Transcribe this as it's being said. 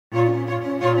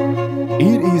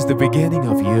It is the beginning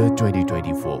of year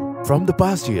 2024. From the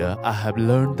past year, I have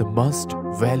learned the most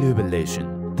valuable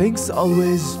lesson. Things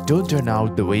always don't turn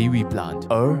out the way we planned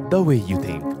or the way you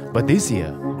think. But this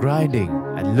year, grinding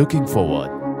and looking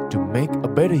forward to make a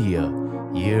better year,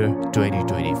 year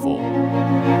 2024.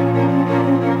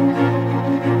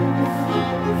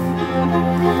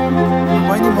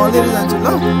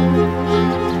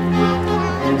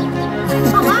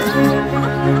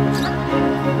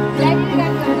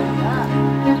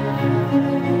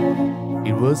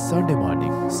 It was Sunday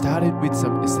morning. Started with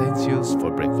some essentials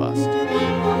for breakfast.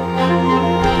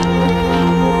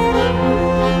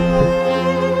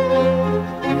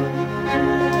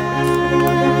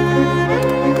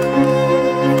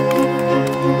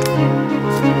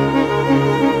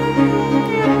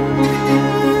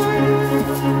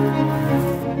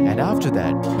 And after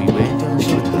that, we went on a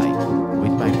short hike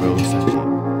with my bro Sanjay.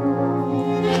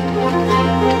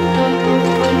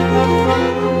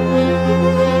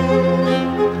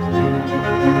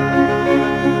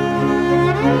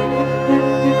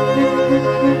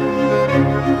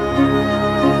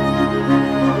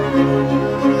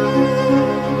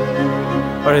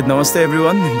 Alright, namaste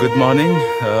everyone. Good morning.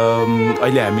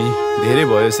 अहिले हामी धेरै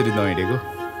भयो यसरी नहिँडेको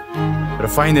र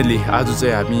finally आज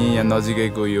चाहिँ हामी यहाँ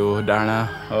नजिकैको यो डाँडा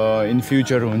इन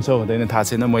फ्युचर हुन्छ हुँदैन थाहा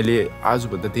छैन। मैले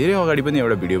आजभन्दा धेरै अगाडि पनि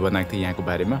एउटा भिडियो बनाएको थिएँ यहाँको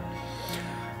बारेमा।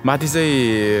 माथि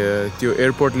चाहिँ त्यो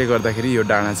एयरपोर्टले गर्दाखेरि यो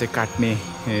डाँडा चाहिँ काट्ने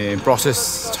प्रोसेस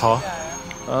छ।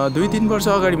 2-3 वर्ष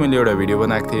अगाडि मैले एउटा भिडियो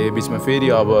बनाएको थिएँ। बिचमा फेरि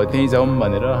अब त्यहीँ जाउँ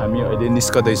भनेर हामी अहिले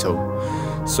निस्कदैछौँ।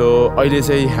 सो अहिले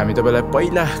चाहिँ हामी तपाईलाई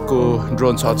पहिलाको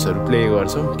ड्रोन शट्सहरु प्ले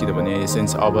गर्छौं किनभने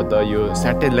सिन्स अब त यो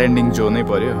स्याटे ल्यान्डिङ जोनै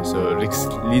पर्यो। सो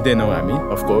रिस्क लिदैनौं हामी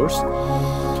अफ कोर्स।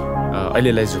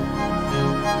 अहिले लेट्स गो।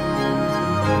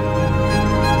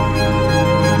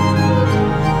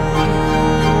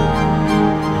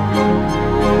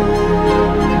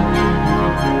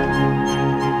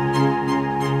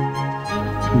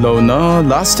 लौ न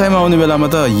लास्ट टाइम आउने बेलामा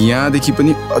त यहाँदेखि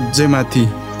पनि अझै माथि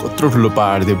कत्रो ठुलो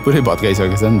पहाड थियो, पुरै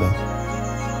भत्काइसकेछ नि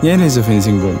त। यही रहेछ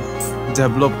फिनिसिङ पोइन्ट।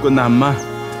 डेभलपको नाममा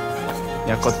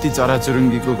यहाँ कति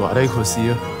चराचुरुङ्गीको घरै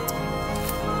खोसियो,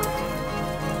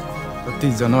 कति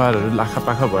जनावरहरू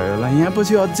लाखापाखा भयो होला। यहाँ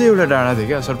पछि अझै एउटा डाँडा थियो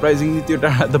क्या, सरप्राइजिङली त्यो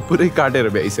डाँडा त पुरै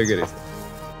काटेर भ्याइसक्यो रहेछ।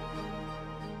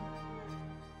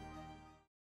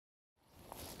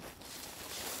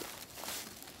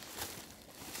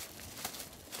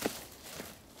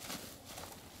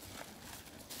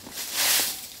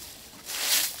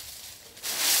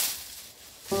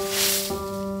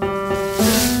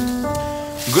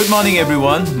 Good morning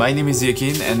everyone, my name is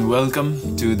Yakin and welcome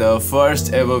to the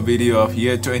first ever video of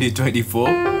year 2024.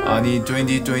 अनि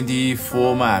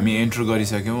 2024 मा हामी एन्टर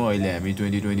गरिसक्यौं। अहिले हामी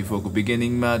 2024 को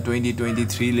बिगिनिङ मा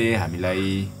 2023 ले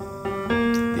हामीलाई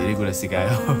धेरै कुरा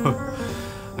सिकायो।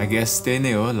 I guess त्यही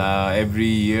नै हो ला, एभ्री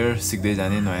इयर सिक्दै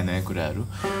जाने नयाँ नयाँ कुराहरू।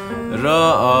 र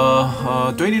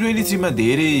 2023 मा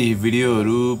धेरै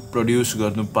भिडियोहरू प्रोड्युस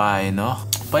गर्नु पाएन।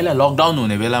 पहिला लकडाउन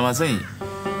हुने बेलामा चाहिँ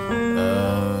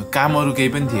कामहरु केही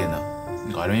पनि थिएन,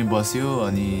 घरमै बस्यो।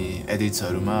 अनि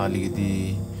एडिट्सहरुमा अलिकति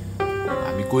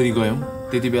हामी कोरी गयौं।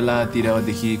 त्यति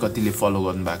बेलातिरदेखि कतिले फलो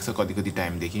गर्नु भएको छ, कति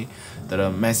टाइमदेखि, तर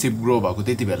म्यासिभ ग्रो भएको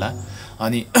त्यति बेला।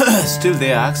 अनि स्टिल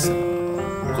दे आस्क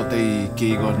कतै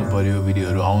केही गर्नु पर्यो,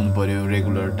 भिडियोहरु आउनु पर्यो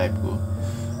रेगुलर टाइपको।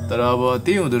 तर अब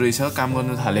त्यही हुँदो रहेछ, काम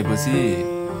गर्नु थालेपछि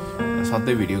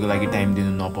सधैँ भिडियोको लागि टाइम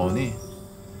दिनु नपाउने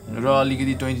र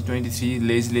अलिकति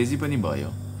 2023 लेजी पनि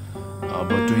भयो। अब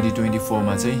 2024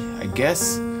 मा चाहिँ आई गेस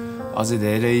अझै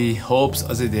धेरै होप्स,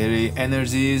 अझै धेरै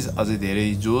एनर्जिज, अझै धेरै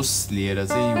जोश लिएर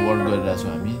चाहिँ वर्क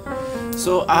गरिरहेछौँ हामी।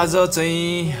 सो आज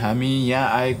चाहिँ हामी यहाँ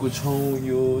आएको छौँ।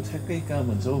 यो ठ्याक्कै कहाँ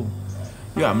भन्छ हौ,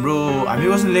 यो हामी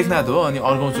बस्ने लेखनाथ हो। अनि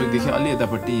अर्गाउँ चोकदेखि अलि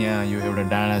यतापट्टि यहाँ यो एउटा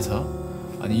डाँडा छ।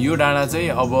 अनि यो डाँडा चाहिँ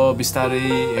अब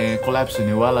बिस्तारै कोल्याप्स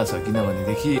हुनेवाला छ,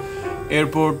 किनभनेदेखि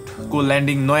एयरपोर्टको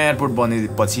ल्यान्डिङ, नयाँ एयरपोर्ट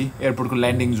बनेपछि एयरपोर्टको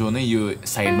ल्यान्डिङ जोनै यो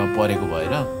साइडमा परेको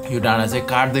भएर यो डाँडा चाहिँ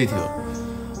काट्दै थियो।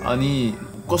 अनि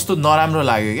कस्तो नराम्रो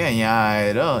लाग्यो क्या यहाँ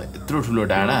आएर, यत्रो ठुलो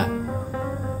डाँडा।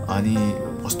 अनि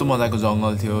कस्तो मजाको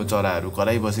जङ्गल थियो, चराहरू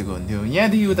कराइबसेको हुन्थ्यो।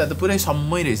 यहाँदेखि उता त पुरै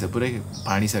सम्मै रहेछ, पुरै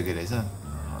फाँडिसके रहेछ।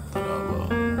 तर अब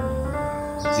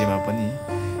जेमा पनि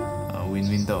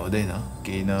विन त हुँदैन,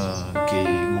 केही न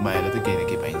केही गुमाएर त केही न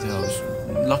केही पाइन्छ।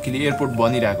 अब लकिली एयरपोर्ट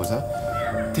बनिरहेको छ,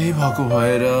 त्यही भएको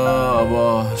भएर अब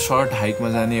सर्ट हाइकमा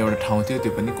जाने एउटा ठाउँ थियो,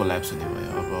 त्यो पनि कोल्याप्स हुने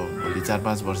भयो। अब भोलि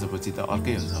 4-5 वर्षपछि त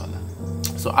अर्कै हुन्छ होला।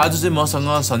 सो आज चाहिँ मसँग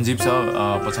सञ्जीव छ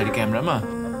पछाडि क्यामेरामा।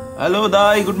 हेलो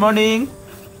दाइ, गुड मर्निङ।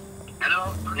 Hello,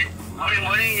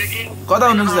 morning यकिन। कता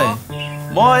हुनुहुन्छ दाइ?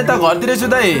 म यता घरतिरै छु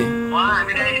दाइ।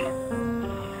 हामी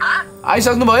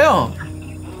आइसक्नु भयो?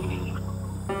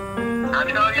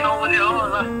 हामी त अघि 9 बजे हो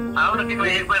ल आउ न तिम्रो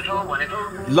 1 बजेसम्म भनेको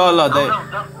ल दाइ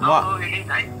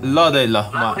ल दाइ ल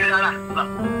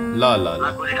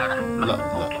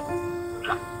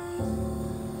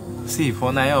सी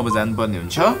फोन आयो अब जानुपर्ने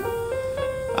हुन्छ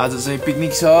आज चाहिँ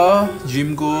पिकनिक छ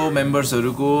जिमको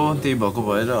मेम्बर्सहरूको त्यही भएको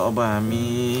भएर अब हामी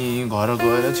घर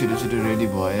गएर छिटो छिटो रेडी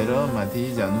भएर माथि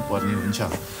जानुपर्ने हुन्छ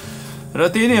र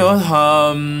त्यही नै हो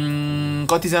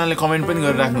कतिजनाले कमेन्ट पनि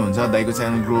गरिराख्नुहुन्छ दाइको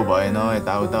च्यानल ग्रो भएन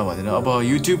यताउता भनेर अब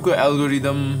युट्युबको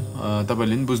एल्गोरिदम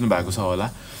तपाईँले पनि बुझ्नु भएको छ होला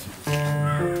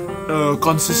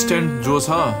कन्सिस्टेन्ट जो छ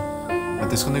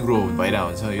त्यसको नै ग्रो भइरहेको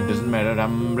हुन्छ इट डजन्ट म्याटर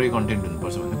राम्रै कन्टेन्ट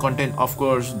हुनुपर्छ भने कन्टेन्ट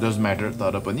अफकोर्स डज म्याटर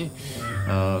तर पनि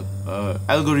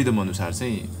एल्गोरिदम अनुसार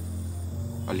चाहिँ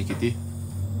अलिकति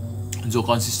जो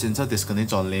कन्सिस्टेन्ट छ त्यसको नै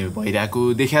चल्ने भइरहेको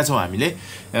देखेका छौँ हामीले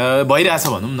भइरहेछ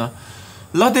भनौँ न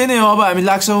ल त्यही नै हो अब हामी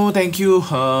लाग्छौँ थ्याङ्क यू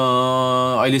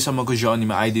अहिलेसम्मको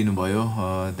जर्नीमा आइदिनु भयो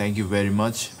थ्याङ्क यू भेरी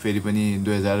मच फेरि पनि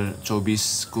 2024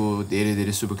 को धेरै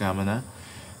धेरै शुभकामना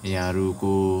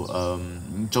यहाँहरूको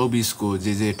 24 को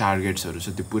जे टार्गेट्सहरू छ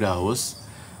त्यो पुरा होस्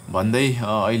भन्दै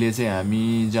अहिले चाहिँ हामी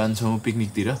जान्छौँ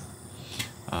पिकनिकतिर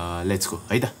लेट्स गो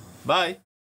है त बाई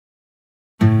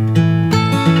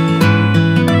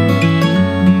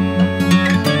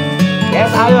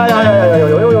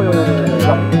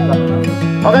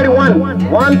अगाडि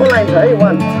one को लाइन छ है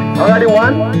one अगाडि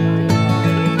one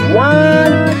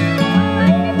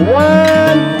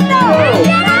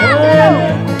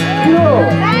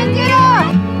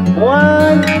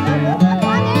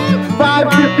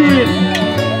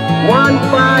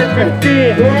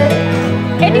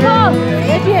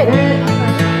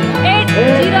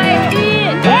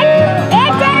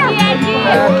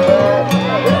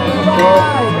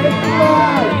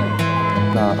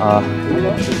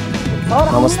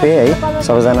नमस्ते है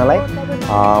सबैजनालाई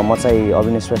म चाहिँ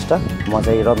अविनाश श्रेष्ठ म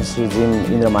चाहिँ रत्नश्री जिम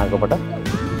इन्द्रमार्गबाट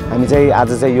हामी चाहिँ आज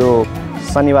चाहिँ यो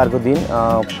शनिबारको दिन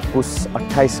पुस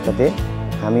 28 गते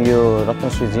हामी यो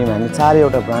रत्नश्री जिम हामी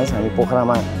 4वटा ब्रान्च हामी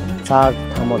पोखरामा 4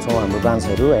 ठाउँमा छौँ हाम्रो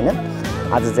ब्रान्चहरू हैन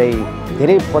आज चाहिँ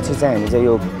धेरै पछि चाहिँ हामी चाहिँ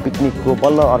यो पिकनिकको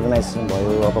बल्ल अर्गनाइजेसन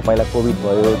भयो अब पहिला कोभिड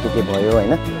भयो के भयो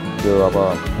हैन त्यो अब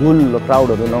फुल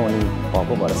क्राउडहरू नहुने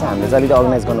भएको भएर चाहिँ हामीले जहिले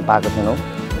अर्गनाइज गर्न पाएको थिएनौँ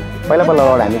पहिला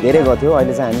हामी धेरै गर्थ्यौँ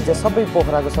अहिले चाहिँ हामी चाहिँ सबै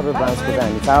पोखराको सबै ब्रान्चको चाहिँ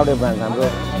हामी 4वटा ब्रान्च हाम्रो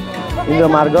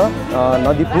इन्द्रमार्ग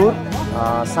नदीपुर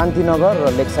शान्तिनगर र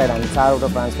लेक साइड हामी 4वटा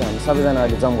ब्रान्चको हामी सबैजना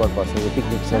अहिले जमघट पर्छौँ यो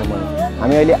पिकनिक सेरेमनी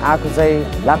हामी अहिले आएको चाहिँ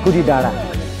लाकुरी डाँडा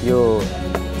यो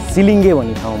सिलिङ्गे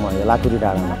भन्ने ठाउँमा यो लाकुरी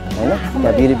डाँडामा हैन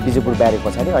त्यहाँ बिजुपुर ब्यारेक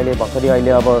पछाडि अहिले भर्खरै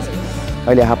अहिले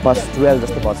 12:30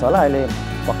 जस्तो पर्छ होला अहिले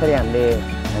भर्खरै हामी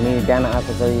बिहान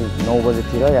आएको चाहिँ 9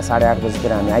 बजेतिर या 8:30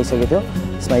 बजेतिर हामी आइसकेको थियौँ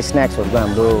यसमा स्न्याक्सहरूको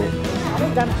हाम्रो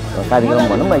कार्यक्रम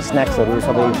भनौँ न स्न्याक्सहरू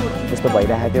सबै त्यस्तो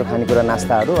भइरहेको थियो खानेकुरा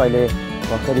नास्ताहरू अहिले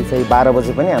भर्खरै चाहिँ 12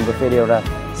 बजे पनि हाम्रो फेरि एउटा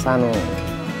सानो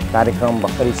कार्यक्रम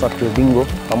भर्खरै सकियो बिङ्गो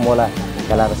कम्बोला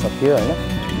खेलाएर सकियो हैन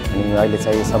अनि अहिले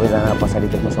चाहिँ सबैजना पछाडि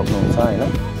देख्न सक्नुहुन्छ हैन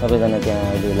सबैजना त्यहाँ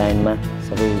अहिले लाइनमा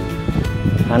सबै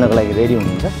खानको लागि रेडी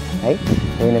हुनुहुन्छ है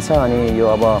त्यही नै छ अनि यो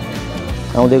अब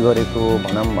आउँदै गरेको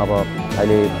भनौँ अब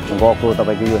अहिले गएको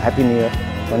तपाईँको यो ह्याप्पी न्यू इयर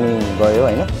पनि गयो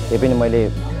हैन त्यही पनि मैले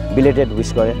बिलेटेड विश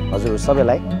गरेँ हजुर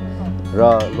सबैलाई र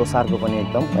लोसारको पनि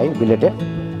एकदम है बिलेटेड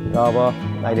र अब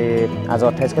अहिले आज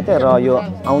 28 गते र यो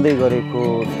आउँदै गरेको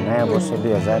नयाँ वर्ष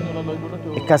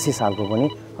 2081 सालको पनि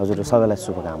हजुर सबैलाई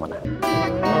शुभकामना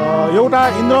एउटा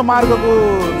इन्द्रमार्गको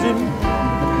जिम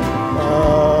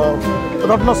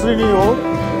रत्नश्रेणी हो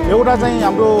एउटा चाहिँ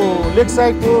हाम्रो लेक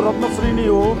साइडको रत्नश्रेणी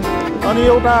हो अनि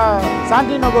एउटा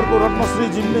शान्तिनगरको रत्नश्री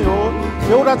जिम नै हो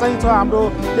एउटा चाहिँ छ हाम्रो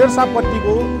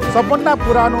तेर्सापट्टिको सबभन्दा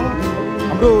पुरानो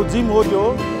हाम्रो जिम हो त्यो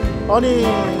अनि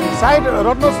साइड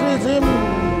रत्नश्री जिम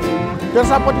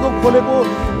तेर्सापट्टिको खोलेको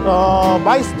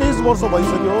 22-23 वर्ष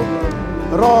भइसक्यो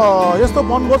र यस्तो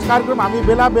वनभोज कार्यक्रम हामी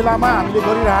बेला बेलामा हामीले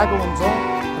गरिरहेको हुन्छौँ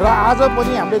र आज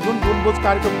पनि हामीले जुन वनभोज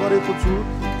कार्यक्रम गरेको छु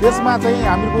त्यसमा चाहिँ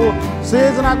हामीको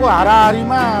सृजनाको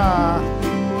हाराहारीमा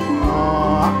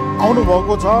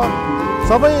आउनुभएको छ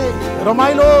सबै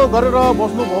रमाइलो गरेर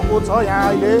बस्नुभएको छ यहाँ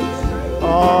अहिले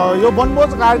यो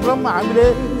वनभोज कार्यक्रम हामीले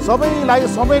सबैलाई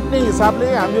समेट्ने हिसाबले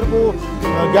हामीहरूको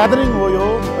ग्यादरिङ हो यो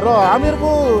र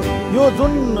हामीहरूको यो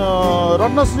जुन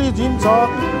रत्नश्री जिम छ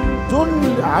जुन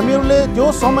हामीहरूले त्यो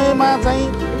समयमा चाहिँ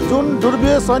जुन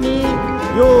दुर्व्यसनी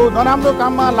यो नराम्रो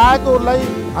काममा लागेकोहरूलाई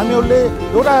हामीहरूले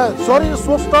एउटा शरीर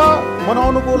स्वस्थ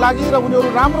बनाउनुको लागि र उनीहरू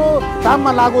राम्रो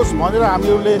काममा लागोस् भनेर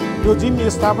हामीहरूले यो जिम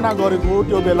स्थापना गरेको हो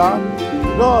त्यो बेला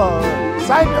र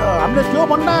सायद हामीले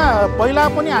त्योभन्दा पहिला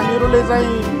पनि हामीहरूले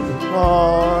चाहिँ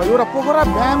एउटा पोखरा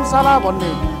व्यायामशाला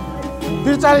भन्ने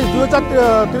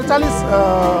 2043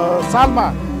 सालमा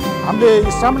हामीले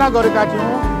स्थापना गरेका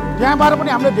थियौँ त्यहाँबाट पनि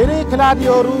हामीले धेरै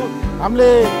खेलाडीहरू हामीले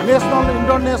नेसनल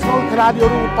इन्टरनेसनल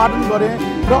खेलाडीहरू उत्पादन गरे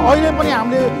र अहिले पनि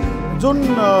हामीले जुन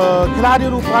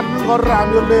खेलाडीहरू उत्पादन गरेर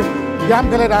हामीहरूले गेम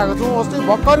खेलिरहेको छौँ। अस्ति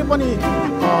भर्खरै पनि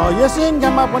एसियन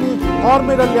गेममा पनि गल्ड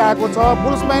मेडल ल्याएको छ,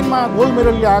 बुल्सम्यानमा गोल्ड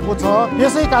मेडल ल्याएको छ।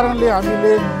 यसै कारणले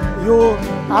हामीले यो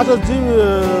आज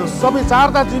सबै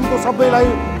 4टा टिमको सबैलाई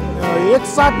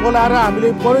एकसाथ बोलाएर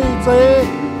हामीले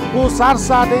परिचयको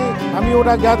साथसाथै हामी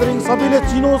एउटा ग्यादरिङ सबैले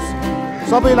चिनोस्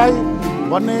सबैलाई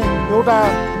भन्ने एउटा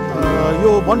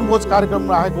यो वनभोज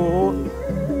कार्यक्रम राखेको हो।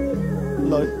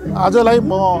 ल आजलाई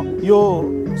म यो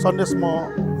सन्देश म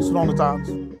सुनाउन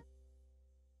चाहन्छु।